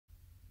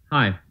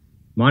Hi,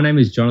 my name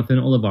is Jonathan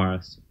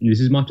Olivares, and this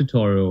is my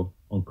tutorial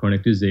on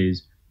chronic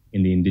disease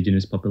in the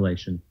Indigenous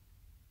population.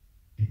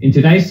 In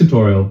today's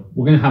tutorial,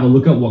 we're going to have a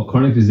look at what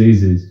chronic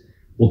disease is,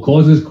 what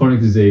causes chronic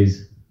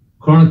disease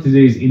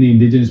in the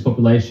Indigenous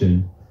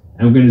population,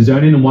 and we're going to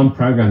zone in on one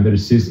program that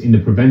assists in the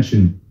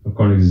prevention of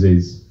chronic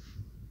disease.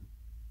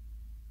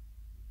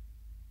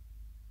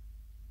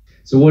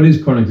 So what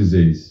is chronic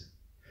disease?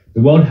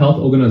 The World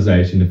Health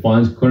Organization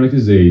defines chronic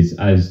disease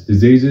as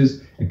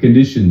diseases and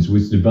conditions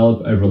which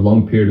develop over a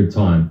long period of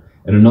time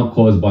and are not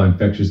caused by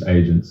infectious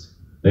agents.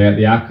 They are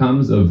the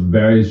outcomes of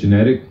various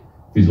genetic,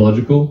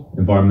 physiological,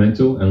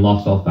 environmental, and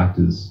lifestyle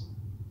factors.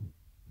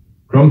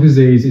 Chronic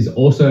disease is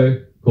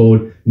also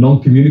called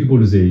non-communicable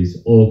disease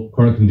or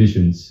chronic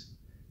conditions.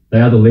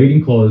 They are the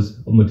leading cause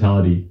of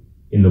mortality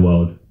in the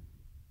world.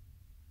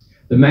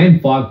 The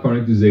main 5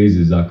 chronic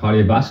diseases are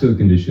cardiovascular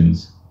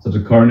conditions, such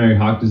as coronary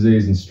heart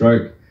disease and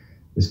stroke.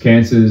 There's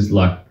cancers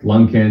like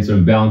lung cancer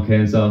and bowel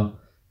cancer,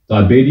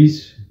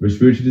 diabetes,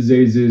 respiratory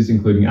diseases,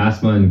 including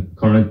asthma and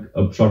chronic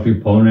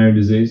obstructive pulmonary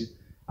disease,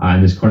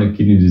 and there's chronic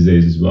kidney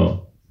disease as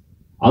well.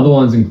 Other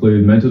ones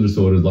include mental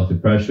disorders like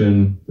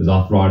depression, there's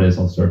arthritis,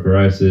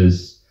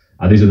 osteoporosis.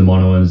 These are the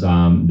minor ones.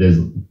 There's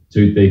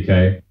tooth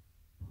decay.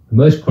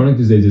 Most chronic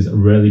diseases are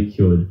rarely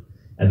cured,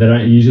 and they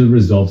don't usually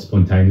resolve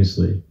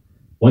spontaneously.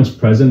 Once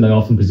present, they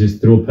often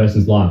persist through a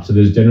person's life, so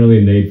there's generally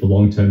a need for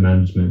long-term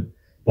management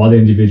by the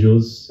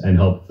individuals and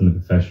help from the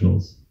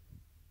professionals.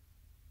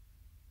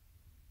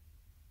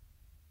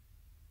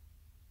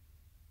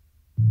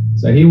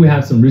 So here we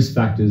have some risk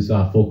factors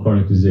for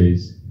chronic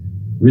disease.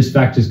 Risk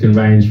factors can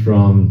range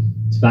from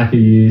tobacco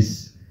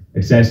use,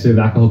 excessive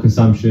alcohol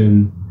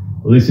consumption,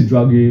 illicit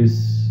drug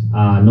use,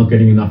 not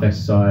getting enough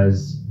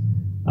exercise,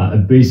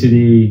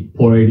 obesity,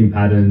 poor eating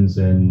patterns,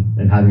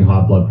 and having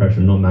high blood pressure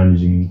and not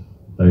managing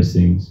those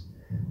things.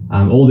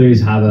 All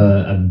these have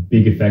a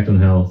big effect on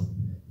health.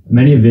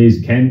 Many of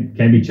these can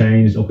be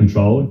changed or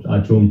controlled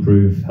to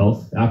improve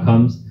health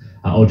outcomes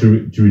or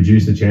to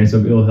reduce the chance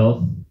of ill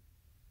health.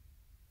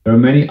 There are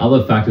many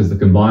other factors that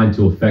combine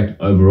to affect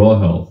overall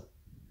health.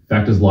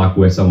 Factors like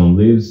where someone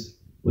lives,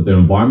 what their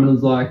environment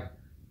is like,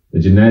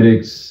 their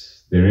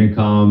genetics, their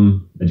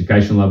income,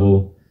 education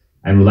level,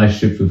 and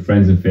relationships with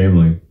friends and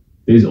family.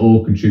 These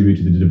all contribute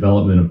to the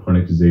development of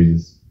chronic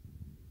diseases.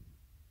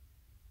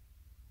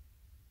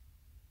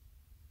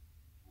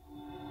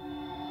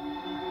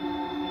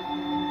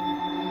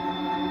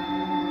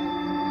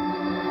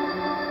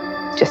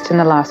 Just in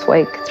the last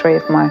week, 3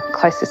 of my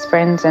closest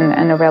friends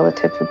and a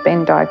relative have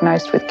been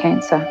diagnosed with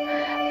cancer.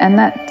 And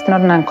that's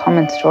not an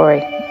uncommon story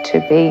to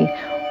be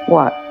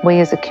what we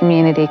as a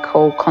community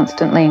call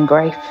constantly in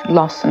grief,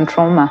 loss and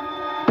trauma.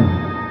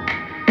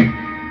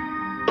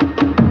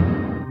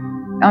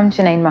 I'm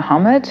Janine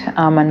Mohammed.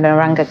 I'm a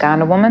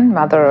Narungga woman,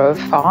 mother of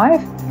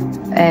 5,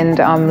 and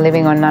I'm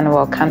living on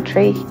Ngunnawal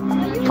country.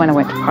 When I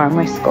went to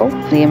primary school,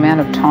 the amount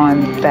of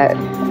time that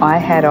I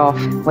had off,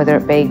 whether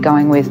it be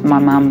going with my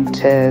mum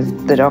to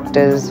the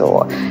doctors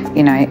or,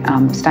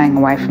 staying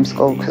away from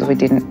school because we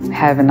didn't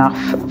have enough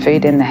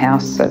food in the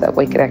house so that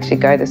we could actually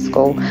go to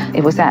school.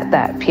 It was at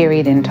that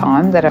period in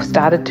time that I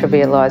started to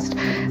realise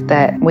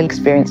that we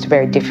experienced a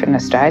very different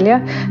Australia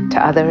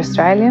to other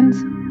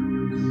Australians.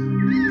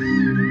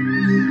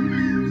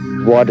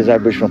 Why does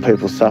Aboriginal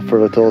people suffer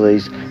with all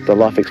the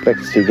life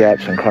expectancy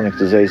gaps and chronic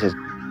diseases?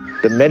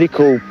 The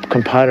medical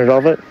component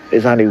of it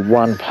is only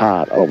one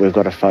part of what we've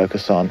got to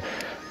focus on.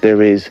 There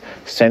is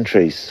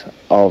centuries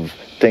of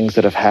things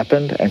that have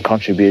happened and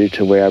contributed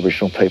to where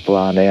Aboriginal people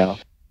are now.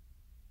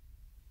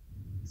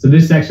 So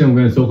this section I'm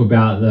going to talk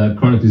about the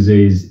chronic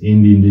disease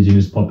in the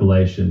Indigenous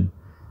population.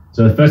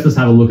 So first let's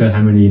have a look at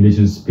how many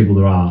Indigenous people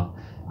there are.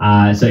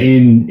 So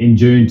in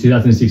June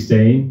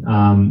 2016,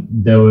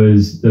 there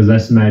was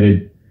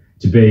estimated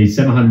to be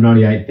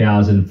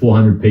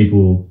 798,400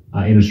 people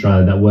in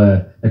Australia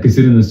that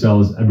consider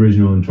themselves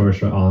Aboriginal and Torres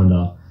Strait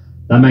Islander.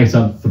 That makes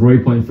up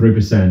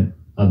 3.3%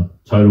 of the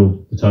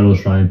total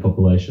Australian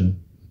population.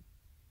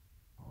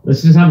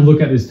 Let's just have a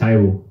look at this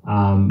table.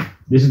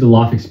 This is the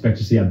life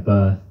expectancy at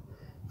birth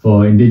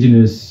for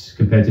Indigenous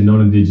compared to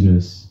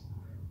non-Indigenous.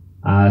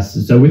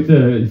 So with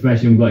the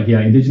information we've got here,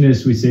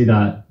 Indigenous, we see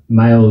that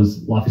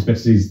males' life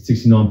expectancy is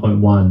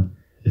 69.1.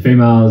 The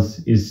females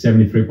is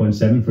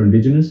 73.7 for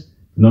Indigenous.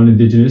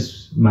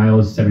 Non-Indigenous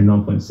males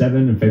 79.7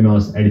 and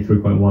females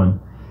 83.1.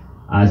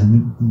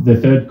 The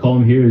third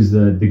column here is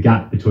the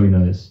gap between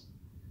those.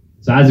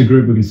 So as a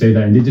group, we can see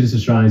that Indigenous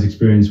Australians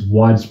experience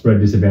widespread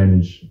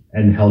disadvantage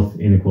and health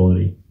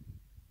inequality.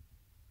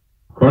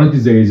 Chronic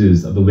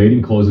diseases are the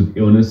leading cause of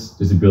illness,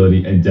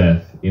 disability and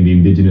death in the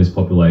Indigenous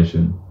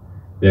population.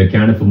 They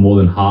accounted for more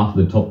than half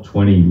of the top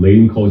 20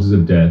 leading causes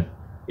of death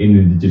in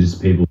Indigenous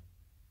people.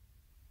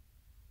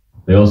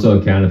 They also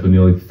accounted for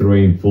nearly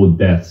 3 in 4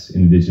 deaths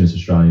in Indigenous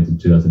Australians in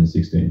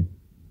 2016.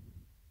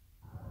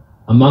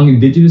 Among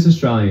Indigenous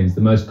Australians,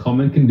 the most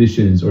common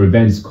conditions or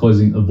events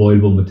causing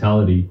avoidable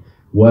mortality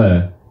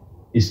were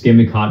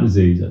ischemic heart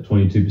disease at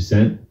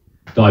 22%,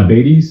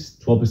 diabetes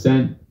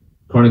 12%,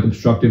 chronic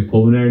obstructive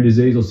pulmonary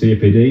disease or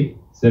COPD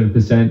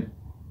 7%,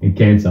 and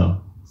cancer,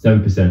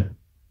 7%.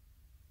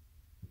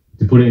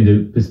 To put it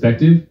into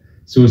perspective,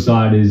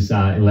 suicide is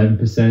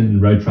 11%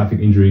 and road traffic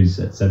injuries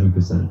at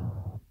 7%.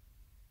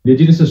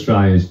 Indigenous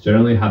Australians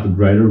generally have a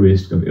greater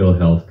risk of ill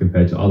health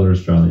compared to other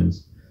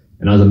Australians,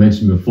 and as I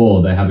mentioned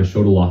before, they have a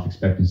shorter life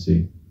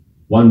expectancy.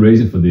 One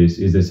reason for this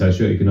is their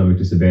socioeconomic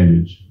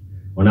disadvantage.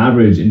 On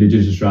average,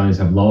 Indigenous Australians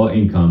have lower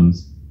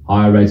incomes,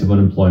 higher rates of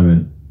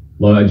unemployment,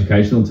 low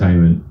educational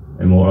attainment,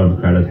 and more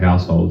overcrowded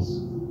households.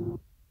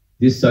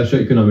 This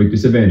socioeconomic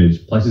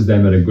disadvantage places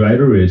them at a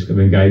greater risk of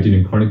engaging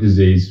in chronic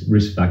disease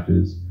risk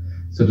factors,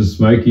 such as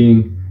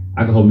smoking,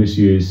 alcohol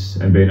misuse,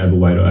 and being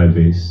overweight or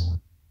obese.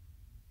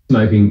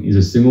 Smoking is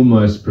the single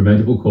most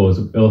preventable cause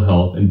of ill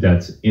health and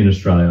deaths in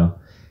Australia.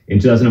 In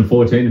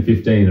 2014 and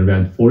 15,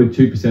 around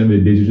 42% of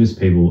Indigenous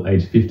people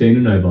aged 15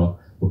 and over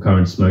were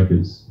current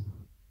smokers.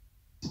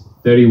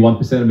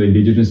 31% of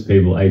Indigenous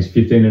people aged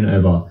 15 and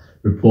over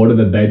reported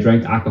that they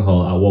drank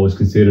alcohol at what was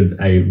considered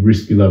a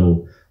risky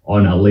level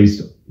on at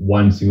least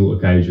one single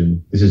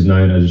occasion. This is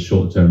known as a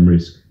short-term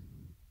risk.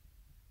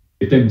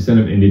 15%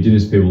 of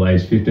Indigenous people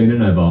aged 15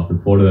 and over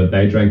reported that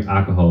they drank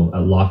alcohol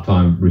at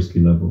lifetime risky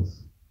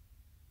levels.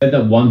 It said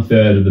that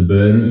 1/3 of the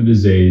burden of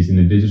disease in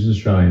Indigenous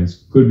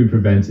Australians could be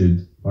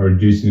prevented by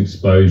reducing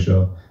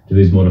exposure to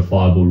these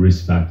modifiable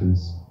risk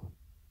factors.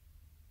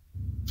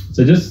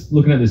 So just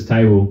looking at this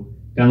table,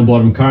 down the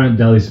bottom, current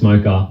daily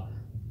smoker.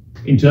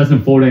 In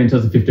 2014 and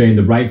 2015,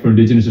 the rate for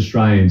Indigenous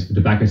Australians for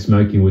tobacco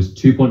smoking was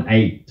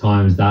 2.8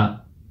 times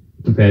that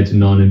compared to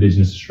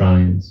non-Indigenous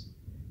Australians.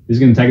 This is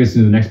going to take us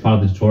into the next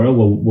part of the tutorial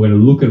where we're going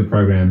to look at a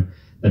program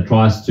that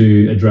tries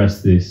to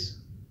address this.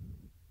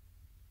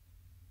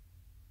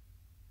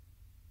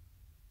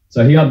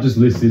 So here I've just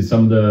listed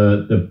some of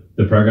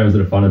the programs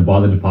that are funded by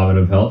the Department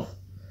of Health.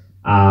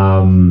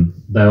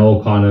 They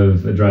all kind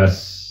of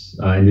address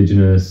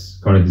Indigenous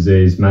chronic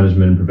disease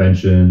management and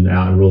prevention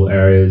out in rural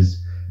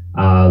areas,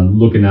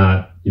 looking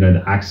at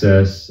the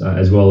access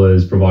as well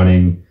as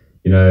providing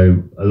a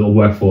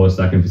workforce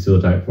that can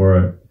facilitate for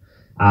it.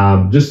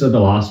 Just at the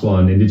last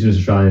one, Indigenous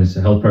Australians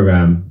Health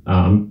Program,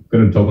 I'm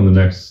going to talk on the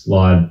next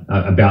slide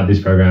about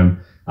this program,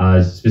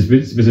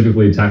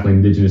 specifically tackling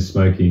Indigenous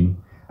smoking.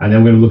 And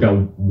then we're going to look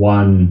at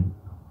one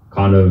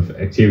kind of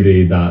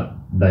activity that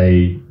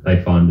they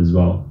fund as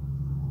well.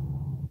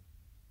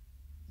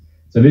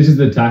 So this is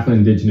the Tackling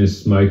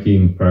Indigenous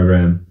Smoking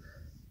program.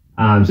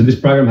 So this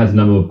program has a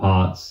number of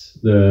parts.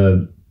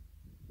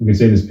 We can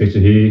see in this picture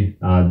here,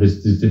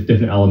 there's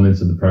different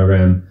elements of the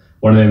program.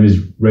 One of them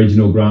is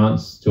regional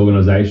grants to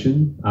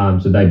organisation.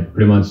 So they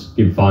pretty much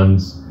give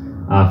funds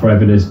for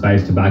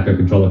evidence-based tobacco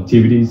control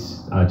activities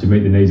to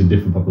meet the needs of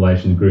different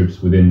population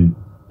groups within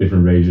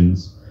different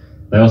regions.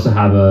 They also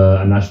have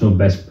a national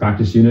best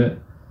practice unit.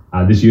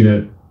 This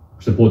unit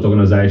supports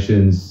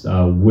organisations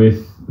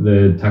with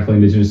the tackling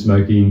Indigenous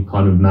smoking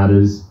kind of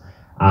matters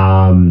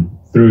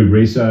through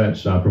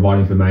research,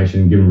 providing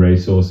information, giving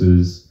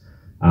resources,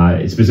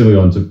 specifically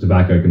on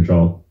tobacco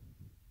control.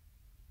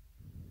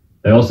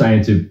 They also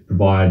aim to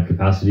provide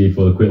capacity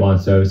for the quitline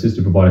services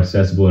to provide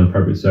accessible and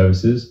appropriate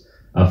services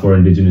for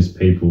Indigenous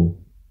people.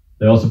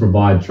 They also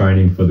provide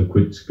training for the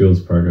Quit Skills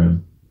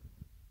program.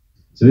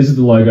 So this is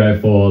the logo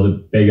for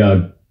the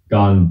Bega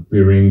Gun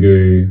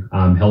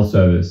Biringu Health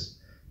Service,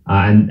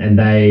 and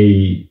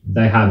they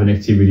have an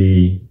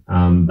activity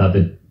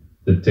that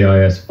the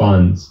TIS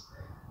funds.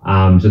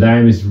 So their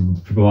aim is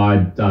to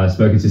provide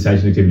smoking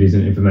cessation activities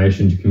and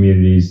information to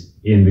communities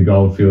in the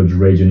Goldfields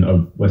region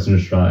of Western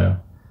Australia.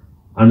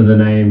 Under the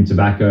name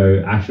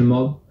Tobacco Action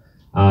Mob,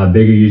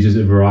 Bega uses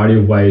a variety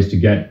of ways to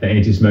get the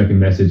anti-smoking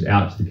message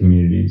out to the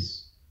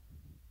communities.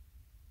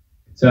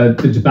 So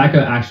the Tobacco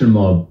Action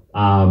Mob,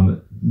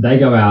 they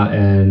go out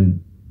and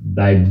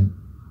they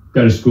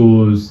go to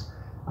schools,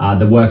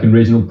 they work in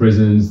regional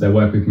prisons, they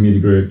work with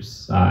community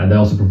groups, and they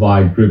also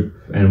provide group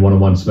and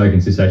one-on-one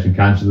smoking cessation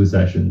counselling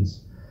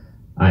sessions.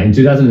 In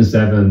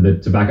 2007, the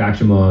Tobacco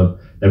Action Mob,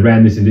 they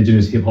ran this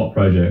Indigenous hip hop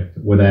project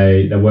where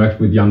they worked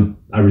with young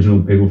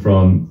Aboriginal people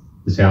from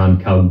the town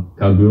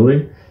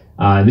Kalgoorlie.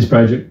 This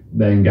project,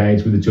 they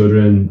engaged with the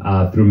children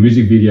through a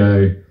music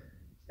video,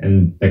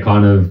 and they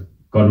kind of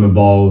got them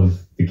involved.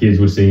 The kids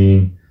were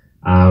singing,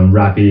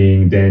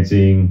 rapping,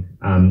 dancing,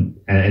 and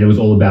it was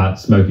all about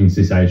smoking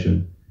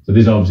cessation. So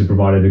this obviously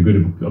provided a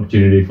good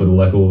opportunity for the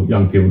local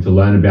young people to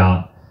learn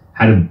about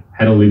how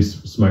to live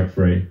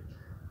smoke-free.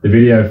 The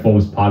video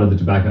forms part of the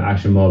Tobacco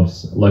Action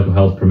Mob's local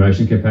health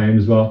promotion campaign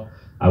as well,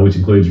 which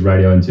includes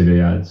radio and TV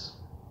ads.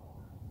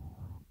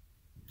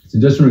 So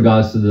just in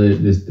regards to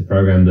the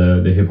program,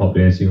 the hip hop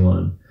dancing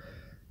one,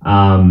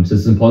 so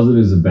some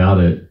positives about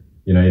it.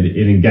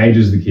 It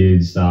engages the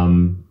kids.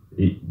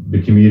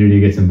 The community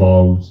gets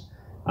involved.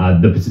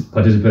 The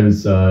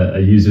participants are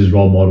used as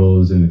role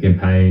models in the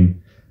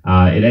campaign.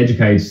 It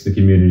educates the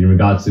community in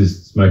regards to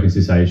smoking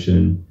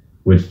cessation,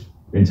 which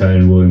in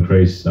turn will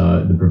increase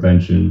the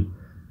prevention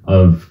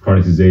of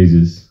chronic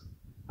diseases.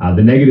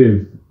 The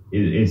negative,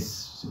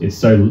 it's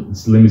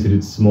limited,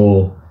 it's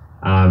small.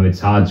 It's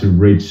hard to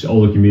reach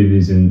all the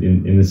communities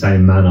in the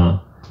same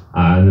manner.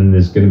 and then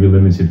there's going to be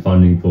limited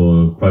funding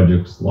for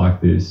projects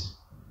like this.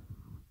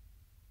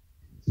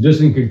 So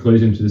just in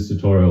conclusion to this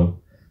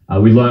tutorial,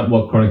 we learned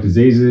what chronic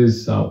disease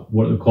is,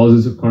 what are the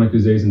causes of chronic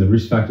disease and the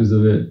risk factors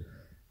of it.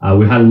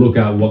 We had a look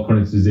at what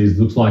chronic disease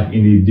looks like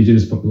in the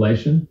Indigenous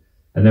population,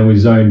 and then we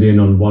zoned in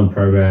on one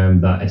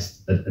program that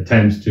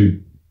attempts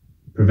to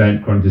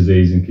prevent chronic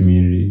disease in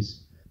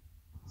communities.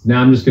 So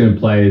now I'm just going to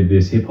play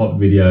this hip hop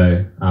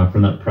video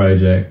from that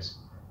project,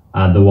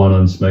 the one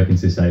on smoking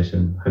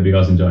cessation. Hope you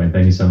guys enjoy, and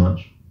thank you so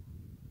much.